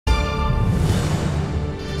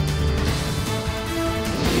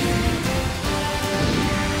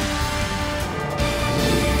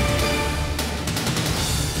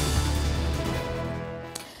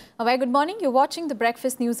A very good morning. You're watching the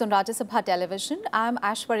Breakfast News on Rajya Sabha television. I'm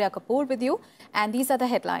Aishwarya Kapoor with you, and these are the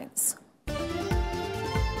headlines.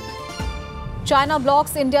 China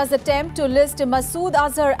blocks India's attempt to list Masood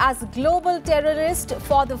Azhar as global terrorist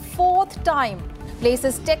for the fourth time.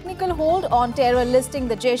 Places technical hold on terror listing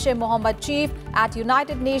the Jaish-e-Mohammed chief at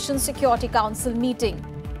United Nations Security Council meeting.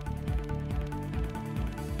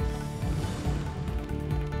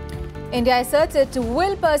 India asserts it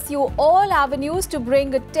will pursue all avenues to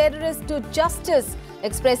bring terrorists to justice.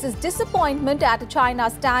 Expresses disappointment at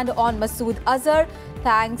China's stand on Masood Azhar.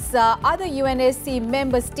 Thanks other UNSC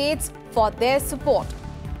member states for their support.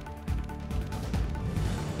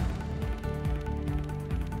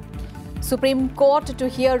 Supreme Court to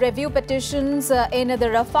hear review petitions in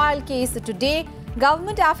the Rafale case today.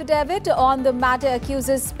 Government affidavit on the matter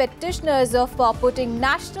accuses petitioners of putting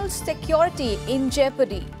national security in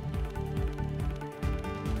jeopardy.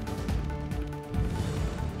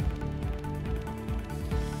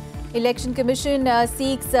 Election Commission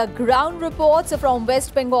seeks ground reports from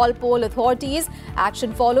West Bengal poll authorities.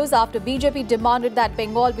 Action follows after BJP demanded that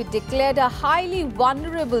Bengal be declared a highly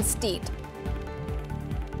vulnerable state.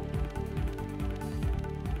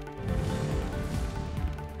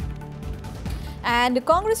 And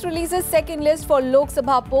Congress releases second list for Lok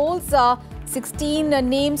Sabha polls. 16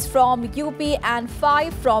 names from UP and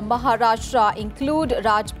 5 from Maharashtra include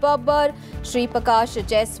Raj Babbar, Sri Prakash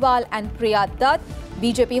Jaiswal and Priya Dutt.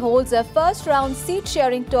 BJP holds a first-round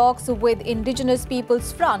seat-sharing talks with Indigenous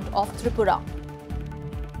Peoples Front of Tripura.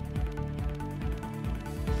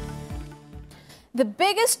 The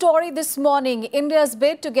biggest story this morning, India's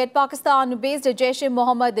bid to get Pakistan-based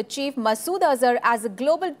Jaish-e-Mohammed chief Masood Azhar as a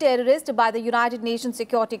global terrorist by the United Nations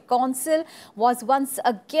Security Council was once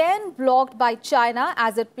again blocked by China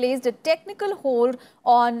as it placed a technical hold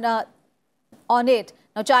on it.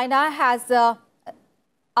 Now, China has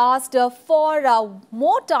asked for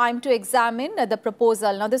more time to examine the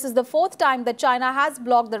proposal. Now, this is the fourth time that China has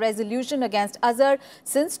blocked the resolution against Azhar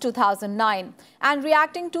since 2009. And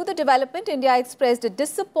reacting to the development, India expressed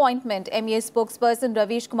disappointment. MEA spokesperson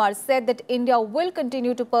Ravish Kumar said that India will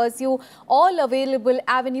continue to pursue all available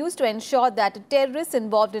avenues to ensure that terrorists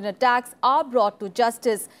involved in attacks are brought to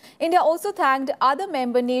justice. India also thanked other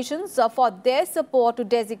member nations for their support to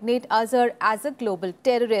designate Azhar as a global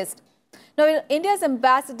terrorist. Now, India's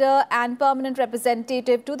ambassador and permanent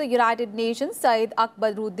representative to the United Nations, Syed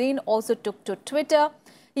Akbaruddin, also took to Twitter.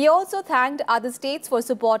 He also thanked other states for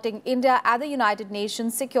supporting India at the United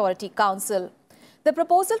Nations Security Council. The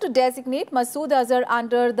proposal to designate Masood Azhar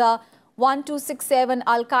under the 1267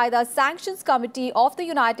 Al-Qaeda Sanctions Committee of the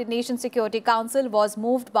United Nations Security Council was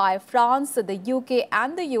moved by France, the UK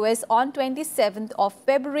and the US on 27th of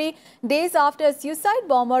February, days after a suicide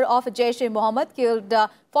bomber of Jaish-e-Mohammed killed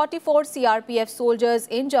 44 CRPF soldiers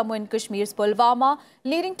in Jammu and Kashmir's Pulwama,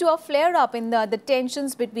 leading to a flare-up in the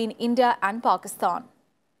tensions between India and Pakistan.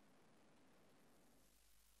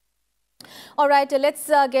 All right, let's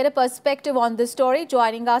get a perspective on this story.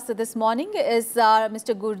 Joining us this morning is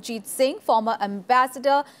Mr. Gurjeet Singh, former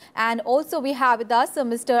ambassador, and also we have with us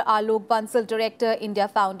Mr. Alok Bansal, Director, India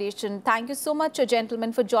Foundation. Thank you so much,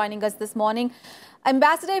 gentlemen, for joining us this morning.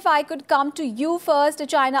 Ambassador, if I could come to you first,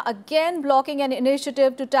 China again blocking an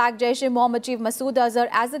initiative to tag Jaish-e-Mohammed chief Masood Azhar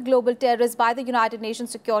as a global terrorist by the United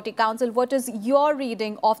Nations Security Council. What is your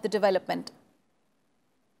reading of the development?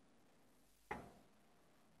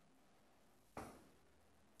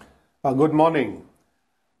 Good morning.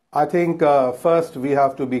 I think first we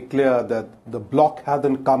have to be clear that the block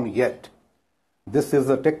hasn't come yet. This is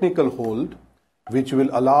a technical hold which will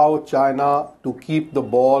allow China to keep the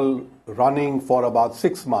ball running for about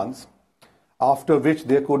 6 months, after which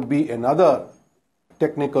there could be another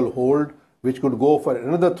technical hold which could go for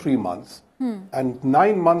another 3 months. And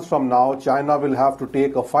 9 months from now, China will have to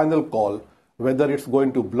take a final call whether it's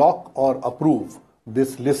going to block or approve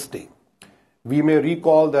this listing. We may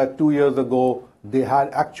recall that 2 years ago, they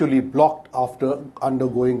had actually blocked after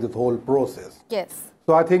undergoing this whole process. Yes.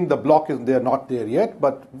 So I think the block is not there yet,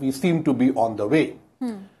 but we seem to be on the way.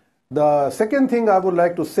 The second thing I would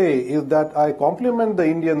like to say is that I compliment the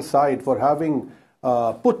Indian side for having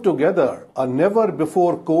put together a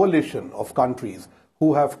never-before coalition of countries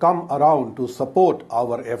who have come around to support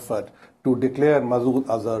our effort to declare Masood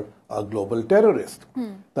Azhar a global terrorist.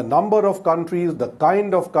 The number of countries, the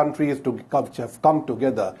kind of countries which have come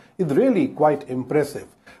together is really quite impressive.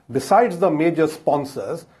 Besides the major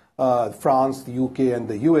sponsors, France, the UK and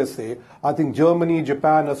the USA, I think Germany,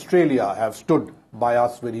 Japan, Australia have stood by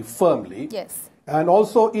us very firmly. Yes. And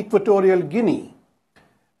also Equatorial Guinea.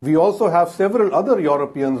 We also have several other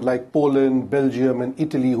Europeans like Poland, Belgium and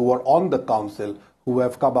Italy who are on the council who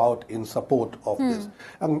have come out in support of this.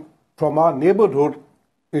 And from our neighborhood,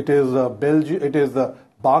 it is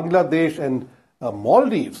Bangladesh and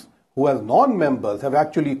Maldives, who as non-members have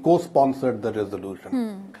actually co-sponsored the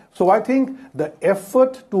resolution. So I think the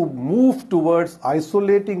effort to move towards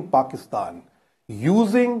isolating Pakistan,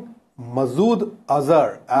 using Masood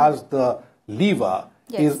Azhar as the lever,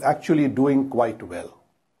 is actually doing quite well.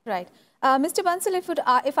 Right. Mr. Bansal,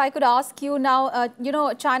 if I could ask you now,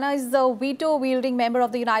 China is the veto-wielding member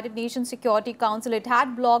of the United Nations Security Council. It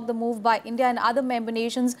had blocked the move by India and other member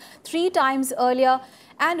nations 3 times earlier.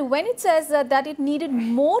 And when it says that it needed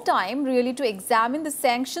more time really to examine the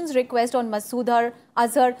sanctions request on Masood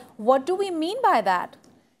Azhar, what do we mean by that?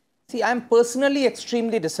 See, I'm personally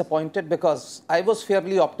extremely disappointed because I was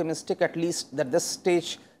fairly optimistic, at least, that this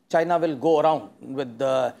stage China will go around with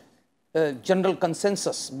the general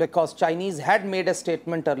consensus, because Chinese had made a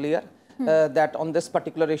statement earlier that on this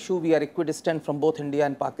particular issue we are equidistant from both India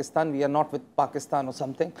and Pakistan. We are not with Pakistan or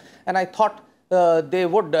something. And I thought they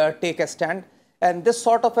would take a stand. And this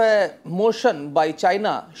sort of a motion by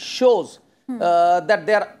China shows that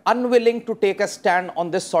they are unwilling to take a stand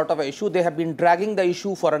on this sort of a issue. They have been dragging the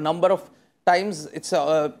issue for a number of times.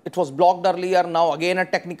 It was blocked earlier. Now again a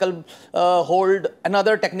technical hold,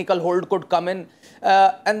 another technical hold could come in.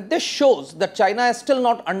 And this shows that China has still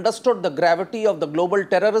not understood the gravity of the global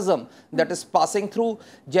terrorism that is passing through.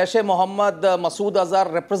 Jaish-e-Mohammed, Masood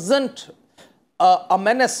Azhar represent a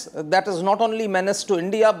menace that is not only menace to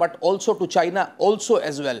India but also to China also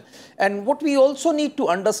as well. And what we also need to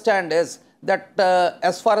understand is that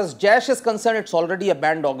as far as Jaish is concerned, it's already a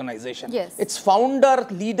banned organization. Yes. Its founder,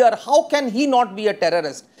 leader, how can he not be a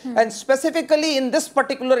terrorist? And specifically in this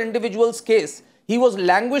particular individual's case, he was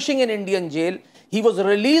languishing in Indian jail. He was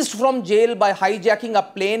released from jail by hijacking a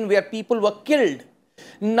plane where people were killed.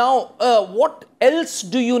 Now, what else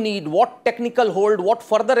do you need? What technical hold? What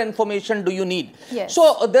further information do you need? Yes.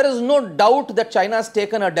 So, there is no doubt that China has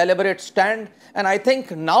taken a deliberate stand. And I think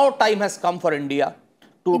now time has come for India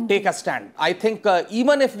to take a stand. I think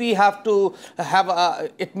even if we have to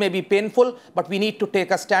have, it may be painful, but we need to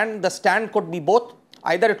take a stand. The stand could be both.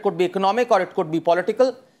 Either it could be economic or it could be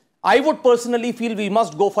political. I would personally feel we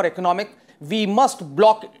must go for economic. We must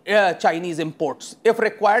block Chinese imports. If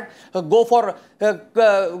required, go for,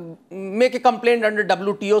 make a complaint under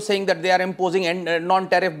WTO saying that they are imposing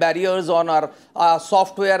non-tariff barriers on our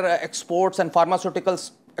software exports and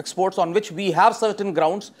pharmaceuticals exports on which we have certain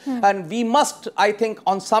grounds. And we must, I think,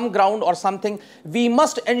 on some ground or something, we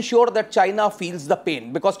must ensure that China feels the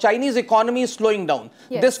pain, because Chinese economy is slowing down.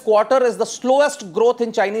 Yes. This quarter is the slowest growth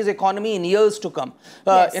in Chinese economy in years to come,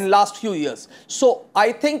 in last few years. So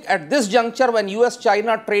I think at this juncture, when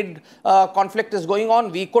US-China trade conflict is going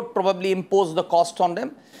on, we could probably impose the cost on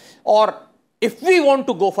them. Or if we want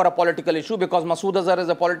to go for a political issue, because Masood Azhar is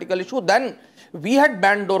a political issue, then we had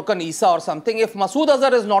banned Dorkan Issa or something. If Masood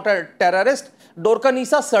Azhar is not a terrorist, Dorkan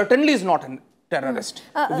Issa certainly is not a terrorist.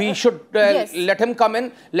 We should let him come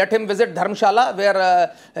in, let him visit Dharmshala,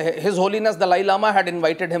 where His Holiness Dalai Lama had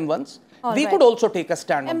invited him once. We could also take a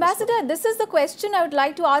stand on Ambassador, this is the question I would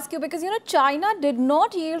like to ask you, because, China did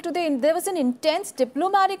not yield to there was an intense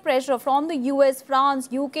diplomatic pressure from the US, France,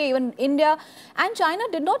 UK, even India, and China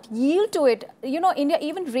did not yield to it. India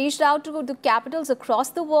even reached out to the capitals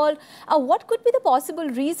across the world. What could be the possible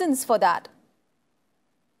reasons for that?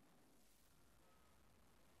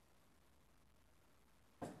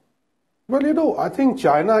 Well, I think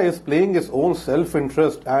China is playing its own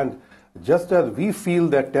self-interest, and just as we feel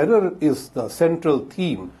that terror is the central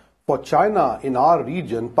theme for China in our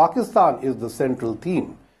region, Pakistan is the central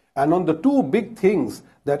theme. And on the two big things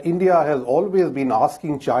that India has always been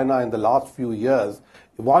asking China in the last few years,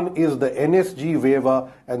 one is the NSG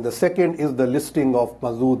waiver and the second is the listing of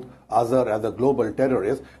Masood Azhar as a global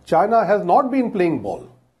terrorist. China has not been playing ball.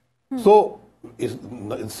 So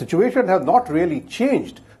the situation has not really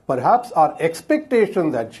changed. Perhaps our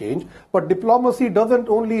expectations had changed, but diplomacy doesn't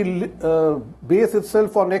only base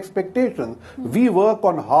itself on expectations. We work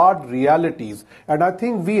on hard realities, and I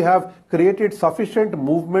think we have created sufficient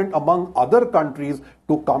movement among other countries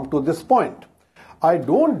to come to this point. I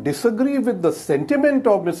don't disagree with the sentiment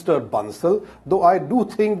of Mr. Bansal, though I do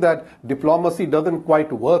think that diplomacy doesn't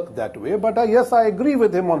quite work that way. But yes, I agree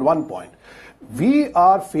with him on one point. We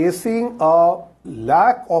are facing a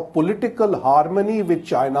lack of political harmony with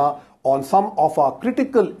China on some of our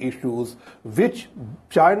critical issues, which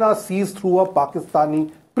China sees through a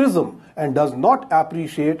Pakistani prism and does not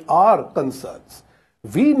appreciate our concerns.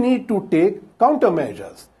 We need to take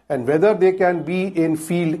countermeasures, and whether they can be in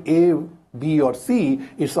field A, B or C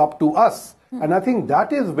is up to us. And I think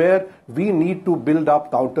that is where we need to build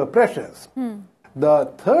up counter pressures.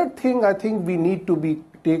 The third thing I think we need to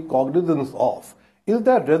take cognizance of is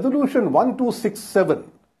that Resolution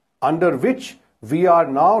 1267, under which we are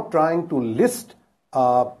now trying to list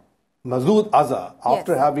Masood Azhar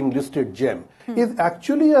after having listed GEM, is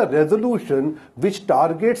actually a resolution which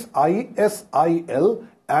targets ISIL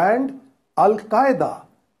and Al-Qaeda.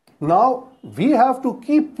 Now, we have to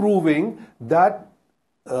keep proving that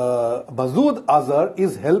Masood Azhar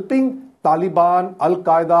is helping Taliban,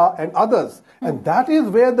 Al-Qaeda and others. And that is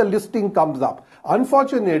where the listing comes up.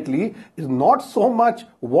 Unfortunately, it's not so much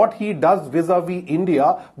what he does vis-a-vis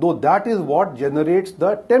India, though that is what generates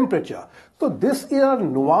the temperature. So this is a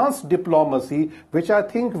nuanced diplomacy, which I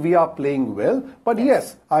think we are playing well. But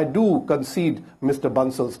yes, I do concede Mr.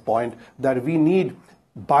 Bansal's point that we need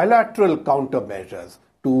bilateral countermeasures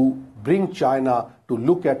to bring China to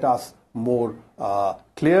look at us more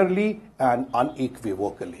clearly and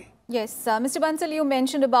unequivocally. Yes, Mr. Bansal, you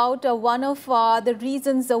mentioned about one of the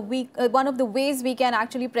reasons, one of the ways we can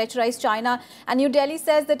actually pressurize China, and New Delhi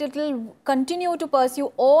says that it will continue to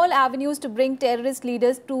pursue all avenues to bring terrorist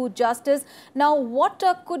leaders to justice. Now, what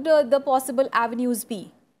could the possible avenues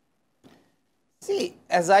be? See,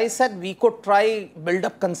 as I said, we could try build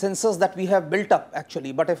up consensus that we have built up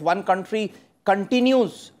actually, but if one country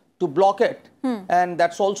continues to block it, and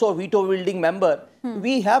that's also a veto-wielding member,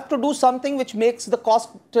 we have to do something which makes the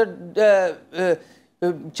cost,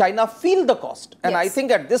 China feel the cost. And I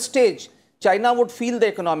think at this stage, China would feel the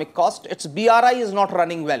economic cost. Its BRI is not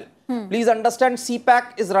running well. Please understand,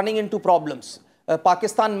 CPAC is running into problems.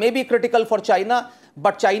 Pakistan may be critical for China,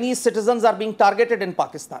 but Chinese citizens are being targeted in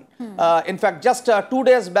Pakistan. In fact, just 2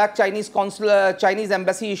 days back, Chinese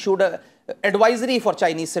embassy issued a advisory for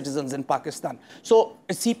Chinese citizens in Pakistan. So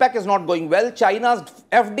CPAC is not going well. China's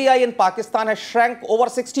FDI in Pakistan has shrank over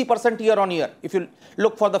 60% year on year. If you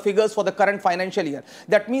look for the figures for the current financial year,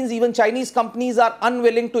 that means even Chinese companies are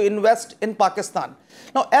unwilling to invest in Pakistan.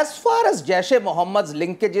 Now, as far as Jaish-e-Mohammed's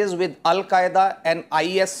linkages with Al-Qaeda and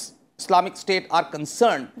IS, Islamic State, are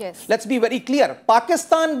concerned, let's be very clear.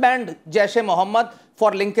 Pakistan banned Jaish-e-Mohammed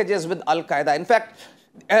for linkages with Al-Qaeda. In fact,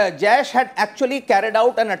 Jaish had actually carried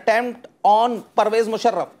out an attempt on Pervez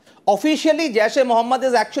Musharraf. Officially, Jaish-e-Mohammed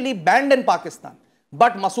is actually banned in Pakistan,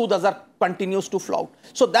 but Masood Azhar continues to flout.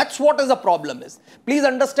 So that's what is the problem is. Please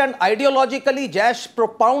understand, ideologically, Jaish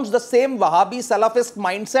propounds the same Wahhabi Salafist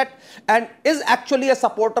mindset and is actually a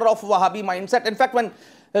supporter of Wahhabi mindset. In fact, when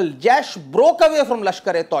Jaish broke away from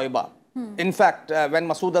Lashkar-e-Toiba, in fact, when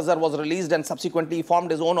Masood Azhar was released and subsequently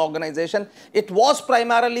formed his own organization, it was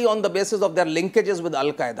primarily on the basis of their linkages with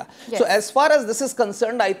Al-Qaeda. So as far as this is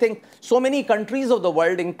concerned, I think so many countries of the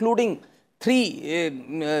world, including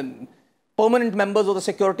 3 permanent members of the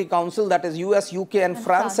Security Council, that is US, UK and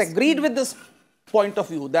France, agreed with this point of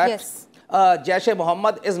view that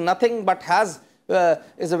Jaish-e-Mohammed is nothing but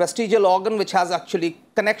is a vestigial organ which has actually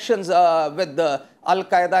connections with the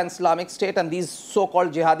Al-Qaeda and Islamic State and these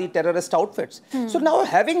so-called jihadi terrorist outfits. So now,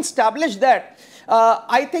 having established that,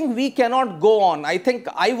 I think we cannot go on. I think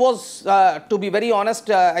I was, to be very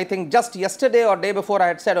honest, I think just yesterday or day before I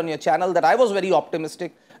had said on your channel that I was very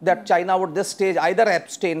optimistic that China would this stage either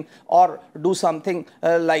abstain or do something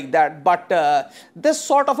like that. But this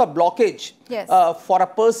sort of a blockage for a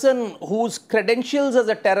person whose credentials as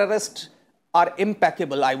a terrorist are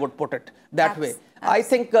impeccable, I would put it that way, I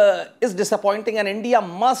think is disappointing, and India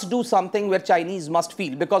must do something where Chinese must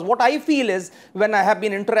feel. Because what I feel is, when I have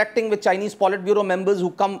been interacting with Chinese Politburo members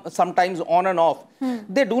who come sometimes on and off,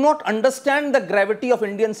 they do not understand the gravity of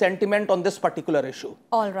Indian sentiment on this particular issue.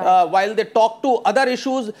 While they talk to other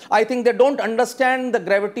issues, I think they don't understand the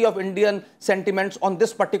gravity of Indian sentiments on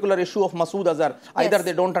this particular issue of Masood Azhar. Either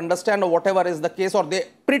they don't understand or whatever is the case, or they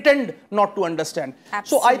pretend not to understand.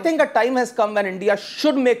 So I think a time has come when India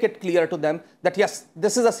should make it clear to them that yes,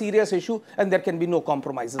 this is a serious issue and there can be no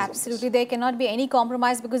compromises. Absolutely, there cannot be any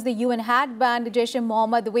compromise because the UN had banned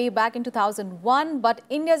Jaish-e-Mohammed way back in 2001, but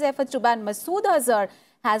India's efforts to ban Masood Azhar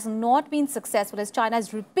has not been successful as China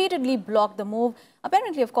has repeatedly blocked the move,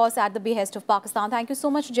 apparently, of course, at the behest of Pakistan. Thank you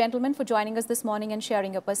so much, gentlemen, for joining us this morning and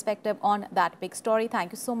sharing your perspective on that big story.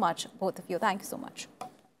 Thank you so much, both of you. Thank you so much.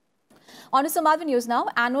 On to some other news now.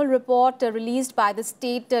 Annual report released by the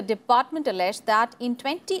State Department alleged that in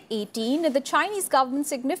 2018, the Chinese government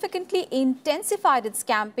significantly intensified its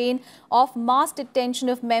campaign of mass detention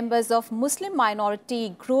of members of Muslim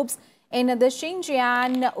minority groups in the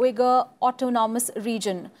Xinjiang Uyghur Autonomous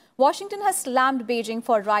Region. Washington has slammed Beijing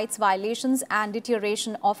for rights violations and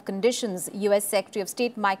deterioration of conditions. U.S. Secretary of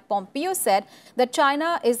State Mike Pompeo said that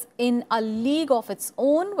China is in a league of its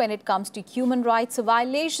own when it comes to human rights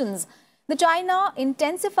violations. The China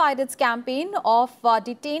intensified its campaign of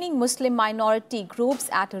detaining Muslim minority groups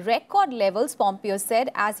at record levels, Pompeo said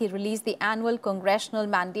as he released the annual congressional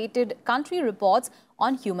mandated country reports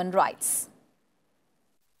on human rights.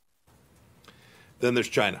 Then there's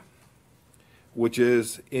China, which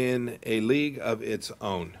is in a league of its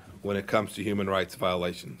own when it comes to human rights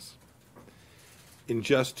violations. In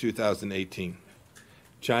just 2018,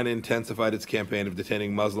 China intensified its campaign of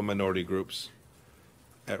detaining Muslim minority groups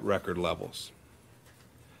at record levels.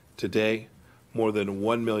 Today, more than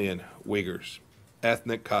 1 million Uyghurs,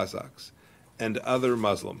 ethnic Kazakhs, and other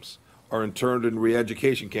Muslims are interned in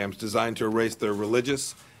re-education camps designed to erase their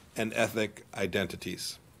religious and ethnic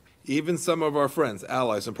identities. Even some of our friends,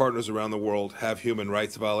 allies, and partners around the world have human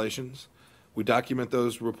rights violations. We document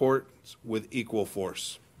those reports with equal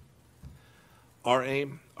force. Our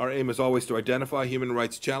aim is always to identify human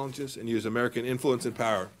rights challenges and use American influence and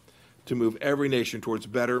power to move every nation towards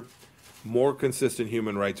better, more consistent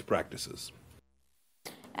human rights practices.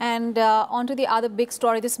 And on to the other big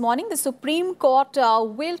story this morning. The Supreme Court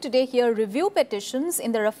will today hear review petitions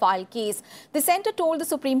in the Rafale case. The centre told the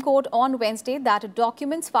Supreme Court on Wednesday that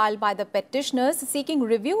documents filed by the petitioners seeking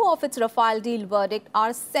review of its Rafale deal verdict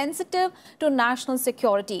are sensitive to national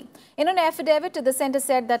security. In an affidavit, the centre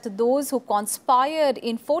said that those who conspired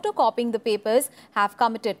in photocopying the papers have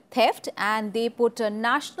committed theft and they put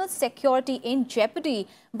national security in jeopardy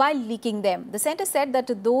by leaking them. The centre said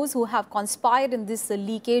that those who have conspired in this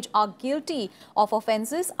leakage are guilty of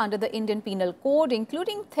offences under the Indian Penal Code,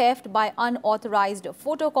 including theft by unauthorised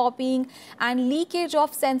photocopying and leakage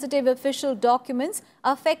of sensitive official documents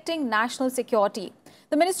affecting national security.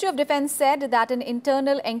 The Ministry of Defence said that an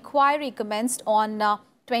internal inquiry commenced on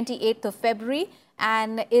 28th of February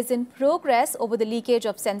and is in progress over the leakage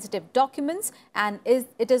of sensitive documents, and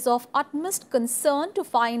it is of utmost concern to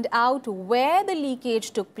find out where the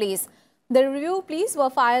leakage took place. The review pleas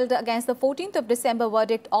were filed against the 14th of December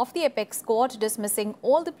verdict of the Apex Court dismissing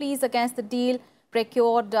all the pleas against the deal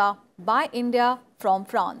procured by India from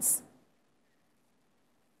France.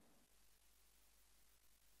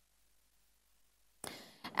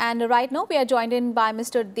 And right now we are joined in by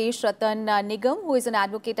Mr. Desh Ratan Nigam, who is an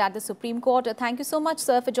advocate at the Supreme Court. Thank you so much,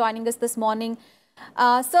 sir, for joining us this morning.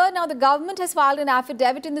 Sir, now the government has filed an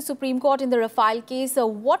affidavit in the Supreme Court in the Rafale case.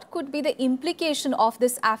 What could be the implication of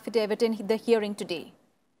this affidavit in the hearing today?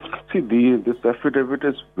 See, this affidavit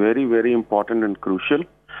is very, very important and crucial,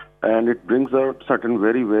 and it brings out certain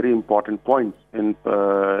very, very important points to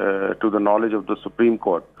the knowledge of the Supreme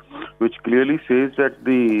Court, which clearly says that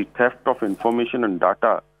the theft of information and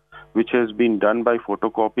data, which has been done by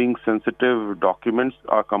photocopying sensitive documents,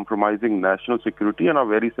 are compromising national security and are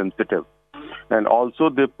very sensitive. And also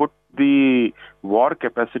they put the war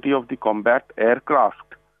capacity of the combat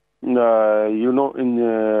aircraft, in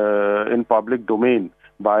public domain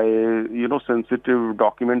by, sensitive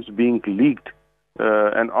documents being leaked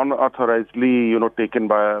and unauthorizedly, taken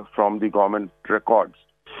from the government records.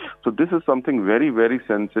 So this is something very, very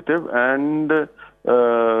sensitive, and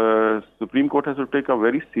Supreme Court has to take a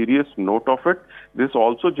very serious note of it. This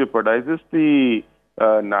also jeopardizes the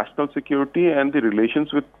national security and the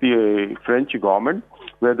relations with the French government,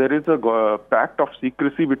 where there is a pact of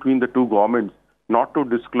secrecy between the two governments not to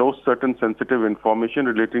disclose certain sensitive information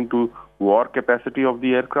relating to war capacity of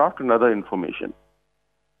the aircraft and other information.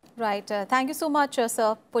 Right. Thank you so much,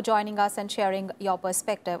 sir, for joining us and sharing your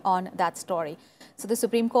perspective on that story. So the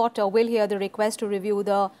Supreme Court will hear the request to review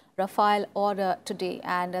the Rafale order today,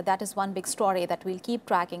 and that is one big story that we'll keep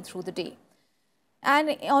tracking through the day.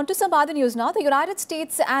 And on to some other news now. The United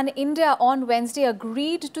States and India on Wednesday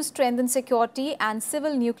agreed to strengthen security and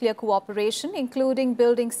civil nuclear cooperation, including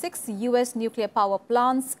building 6 U.S. nuclear power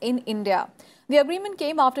plants in India. The agreement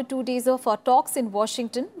came after 2 days of talks in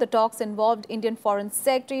Washington. The talks involved Indian Foreign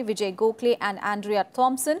Secretary Vijay Gokhale and Andrea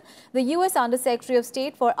Thompson, the U.S. Under Secretary of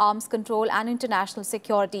State for Arms Control and International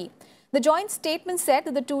Security. The joint statement said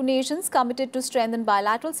that the two nations committed to strengthen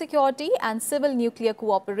bilateral security and civil nuclear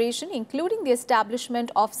cooperation, including the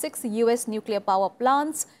establishment of 6 U.S. nuclear power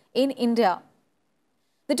plants in India.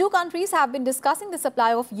 The two countries have been discussing the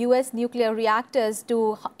supply of U.S. nuclear reactors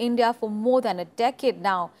to India for more than a decade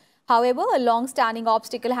now. However, a long-standing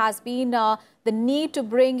obstacle has been the need to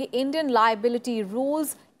bring Indian liability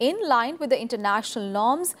rules in line with the international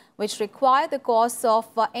norms, which require the costs of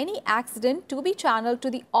any accident to be channeled to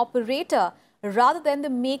the operator rather than the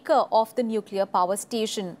maker of the nuclear power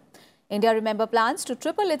station. India, remember, plans to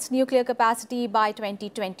triple its nuclear capacity by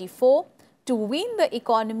 2024 to wean the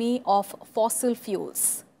economy of fossil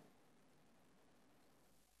fuels.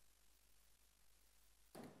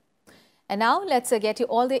 And now let's get you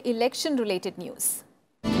all the election-related news.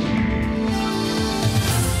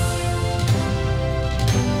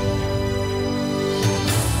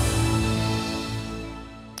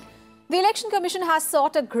 The Election Commission has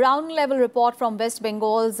sought a ground-level report from West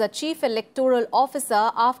Bengal's Chief Electoral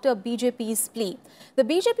Officer after BJP's plea. The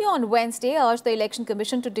BJP on Wednesday urged the Election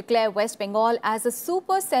Commission to declare West Bengal as a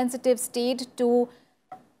super-sensitive state to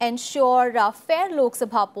ensure fair Lok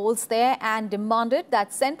Sabha polls there and demanded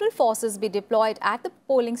that central forces be deployed at the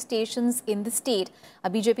polling stations in the state. A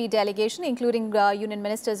BJP delegation, including Union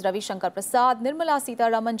Ministers Ravi Shankar Prasad, Nirmala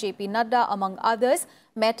Sitharaman, JP Nadda, among others,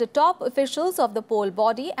 met top officials of the poll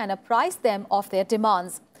body and apprised them of their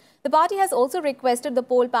demands. The party has also requested the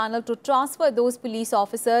poll panel to transfer those police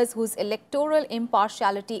officers whose electoral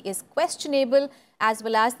impartiality is questionable, as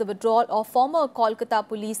well as the withdrawal of former Kolkata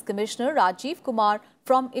Police Commissioner Rajiv Kumar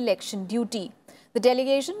from election duty. The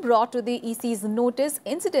delegation brought to the EC's notice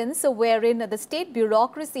incidents wherein the state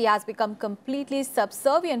bureaucracy has become completely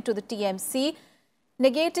subservient to the TMC,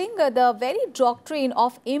 negating the very doctrine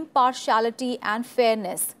of impartiality and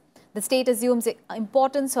fairness. The state assumes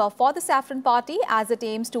importance for the Saffron Party as it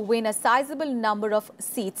aims to win a sizable number of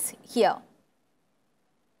seats here.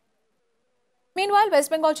 Meanwhile, West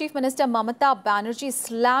Bengal Chief Minister Mamata Banerjee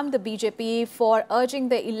slammed the BJP for urging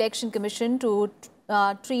the Election Commission to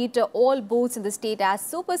treat all booths in the state as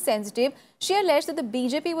super sensitive. She alleged that the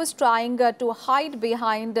BJP was trying to hide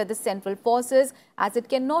behind the central forces as it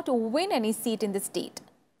cannot win any seat in the state.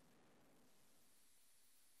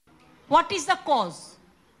 What is the cause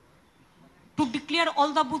to declare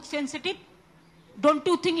all the booths sensitive? Don't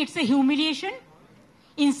you think it's a humiliation,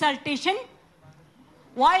 insultation?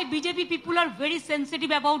 Why BJP people are very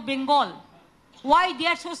sensitive about Bengal? Why they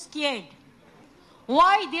are so scared?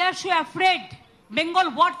 Why they are so afraid?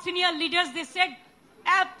 Bengal, what senior leaders, they said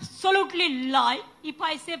absolutely lie. If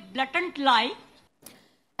I say blatant lie.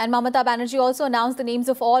 And Mamata Banerjee also announced the names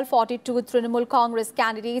of all 42 Trinamool Congress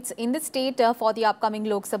candidates in the state for the upcoming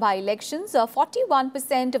Lok Sabha elections.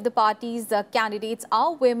 41% of the party's candidates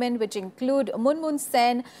are women, which include Munmun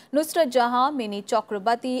Sen, Nusrat Jahan, Mini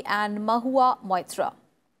Chakrabarti and Mahua Moitra.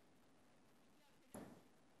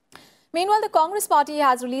 Meanwhile, the Congress party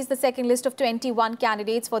has released the second list of 21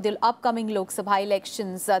 candidates for the upcoming Lok Sabha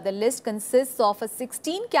elections. The list consists of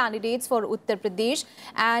 16 candidates for Uttar Pradesh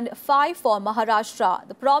and 5 for Maharashtra.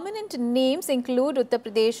 The prominent names include Uttar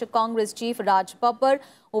Pradesh Congress chief Raj Babbar,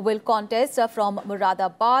 who will contest from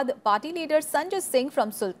Muradabad, party leader Sanjay Singh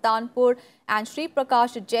from Sultanpur and Sri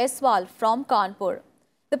Prakash Jaiswal from Kanpur.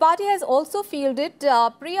 The party has also fielded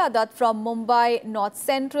Priya Dutt from Mumbai North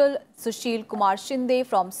Central, Sushil Kumar Shinde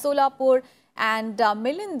from Solapur and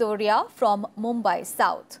Milind Doria from Mumbai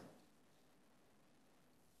South.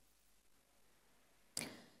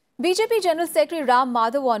 BJP General Secretary Ram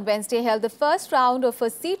Madhav on Wednesday held the first round of a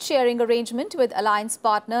seat-sharing arrangement with alliance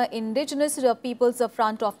partner Indigenous Peoples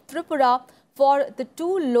Front of Tripura for the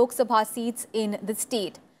 2 Lok Sabha seats in the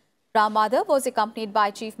state. Ram Madhav was accompanied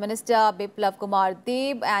by Chief Minister Biplav Kumar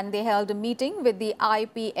Deb and they held a meeting with the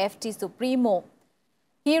IPFT Supremo.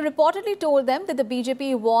 He reportedly told them that the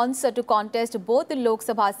BJP wants to contest both the Lok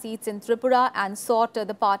Sabha seats in Tripura and sought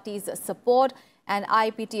the party's support. And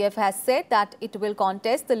IPTF has said that it will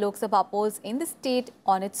contest the Lok Sabha polls in the state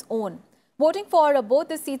on its own. Voting for both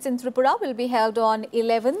the seats in Tripura will be held on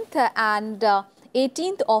 11th and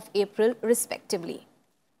 18th of April respectively.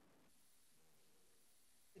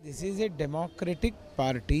 This is a democratic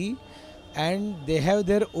party and they have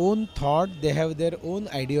their own thought, they have their own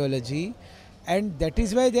ideology, and that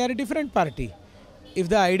is why they are a different party. If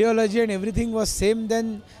the ideology and everything was same,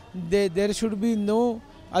 then there should be no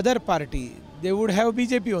other party. They would have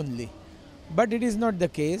BJP only. But it is not the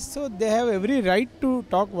case. So they have every right to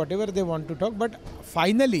talk whatever they want to talk. But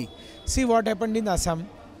finally, see what happened in Assam.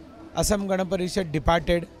 Assam Gana Parishad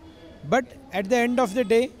departed. But at the end of the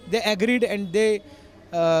day, they agreed and they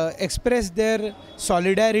expressed their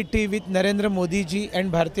solidarity with Narendra Modi ji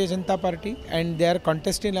and Bharatiya Janata Party, and they are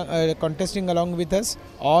contesting along with us,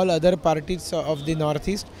 all other parties of the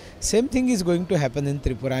Northeast. Same thing is going to happen in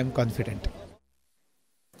Tripura, I am confident.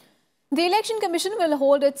 The Election Commission will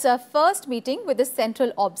hold its first meeting with the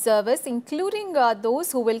central observers, including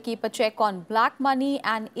those who will keep a check on black money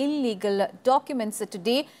and illegal documents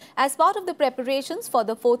today as part of the preparations for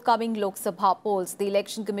the forthcoming Lok Sabha polls. The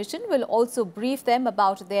Election Commission will also brief them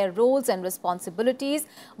about their roles and responsibilities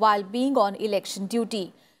while being on election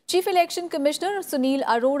duty. Chief Election Commissioner Sunil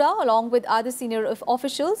Arora, along with other senior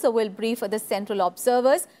officials, will brief the central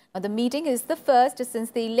observers. Now, the meeting is the first since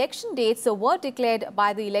the election dates were declared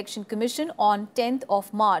by the Election Commission on 10th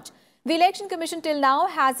of March. The Election Commission till now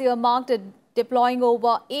has earmarked deploying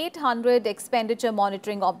over 800 expenditure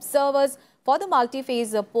monitoring observers for the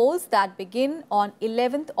multi-phase polls that begin on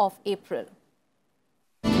 11th of April.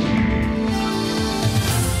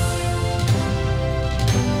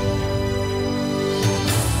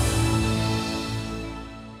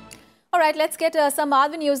 right, let's get some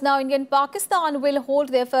other news now. India and Pakistan will hold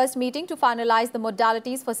their first meeting to finalize the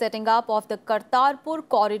modalities for setting up of the Kartarpur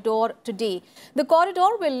corridor today. The corridor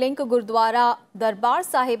will link Gurdwara Darbar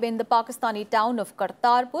Sahib in the Pakistani town of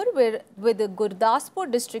Kartarpur with the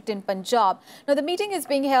Gurdaspur district in Punjab. Now, the meeting is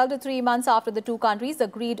being held 3 months after the two countries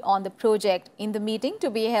agreed on the project. In the meeting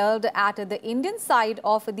to be held at the Indian side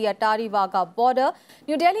of the Atari-Wagah border,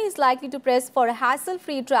 New Delhi is likely to press for a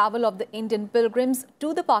hassle-free travel of the Indian pilgrims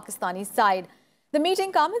to the Pakistani side. The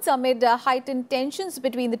meeting comes amid heightened tensions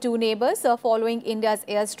between the two neighbors following India's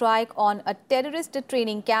airstrike on a terrorist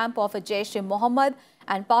training camp of Jaish-e-Mohammed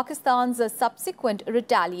and Pakistan's subsequent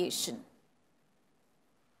retaliation.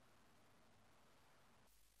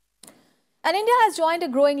 And India has joined a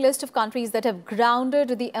growing list of countries that have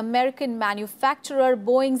grounded the American manufacturer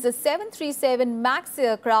Boeing's 737 MAX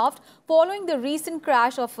aircraft following the recent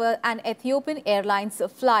crash of an Ethiopian Airlines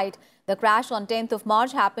flight. The crash on 10th of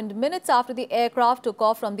March happened minutes after the aircraft took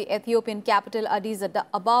off from the Ethiopian capital Addis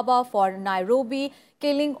Ababa for Nairobi,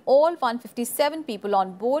 killing all 157 people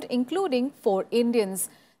on board, including 4 Indians.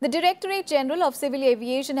 The Directorate General of Civil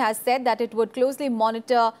Aviation has said that it would closely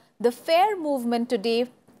monitor the fare movement today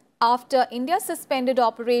after India suspended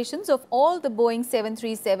operations of all the Boeing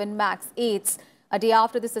 737 MAX 8s. A day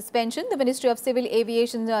after the suspension, the Ministry of Civil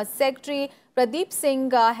Aviation Secretary Pradeep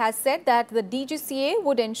Singh has said that the DGCA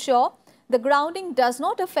would ensure the grounding does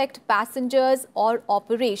not affect passengers or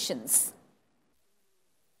operations.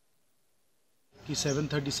 कि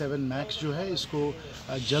 737 max जो है इसको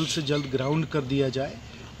जल्द से जल्द ground कर दिया जाए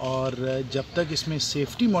और जब तक इसमें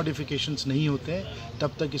सेफ्टी मॉडिफिकेशंस नहीं होते हैं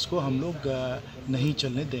तब तक इसको हम लोग नहीं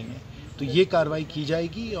चलने देंगे। तो ये कार्रवाई की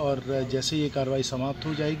जाएगी और जैसे ये कार्रवाई समाप्त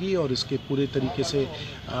हो जाएगी और इसके पूरे तरीके से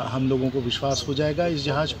हम लोगों को विश्वास हो जाएगा इस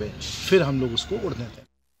जहाज़ पे, फिर हम लोग उसको उड़ने देंगे।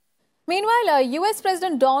 Meanwhile, US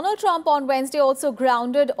President Donald Trump on Wednesday also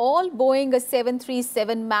grounded all Boeing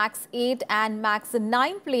 737 MAX 8 and MAX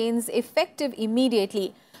 9 planes effective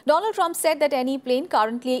immediately. Donald Trump said that any plane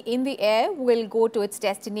currently in the air will go to its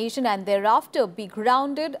destination and thereafter be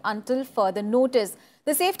grounded until further notice.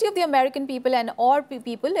 The safety of the American people and all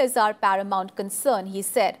people is our paramount concern, he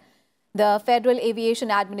said. The Federal Aviation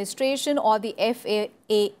Administration, or the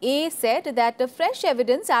FAA, said that the fresh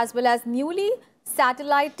evidence as well as newly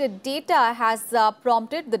satellite data has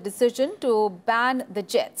prompted the decision to ban the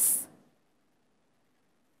jets.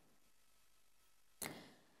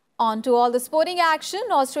 On to all the sporting action.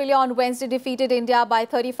 Australia on Wednesday defeated India by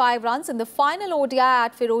 35 runs in the final ODI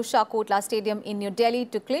at Firoz Kotla Stadium in New Delhi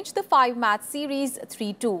to clinch the 5-match series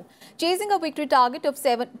 3-2. Chasing a victory target of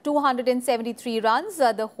 273 runs,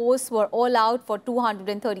 the hosts were all out for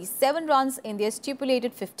 237 runs in their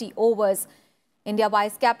stipulated 50 overs. India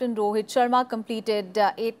vice captain Rohit Sharma completed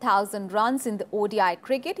 8,000 runs in the ODI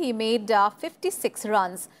cricket. He made 56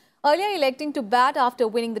 runs. Earlier electing to bat after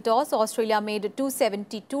winning the toss, Australia made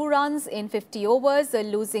 272 runs in 50 overs,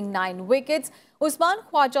 losing 9 wickets. Usman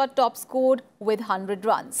Khwaja top scored with 100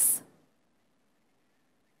 runs.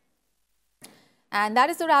 And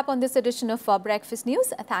that is the wrap on this edition of Breakfast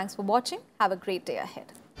News. Thanks for watching. Have a great day ahead.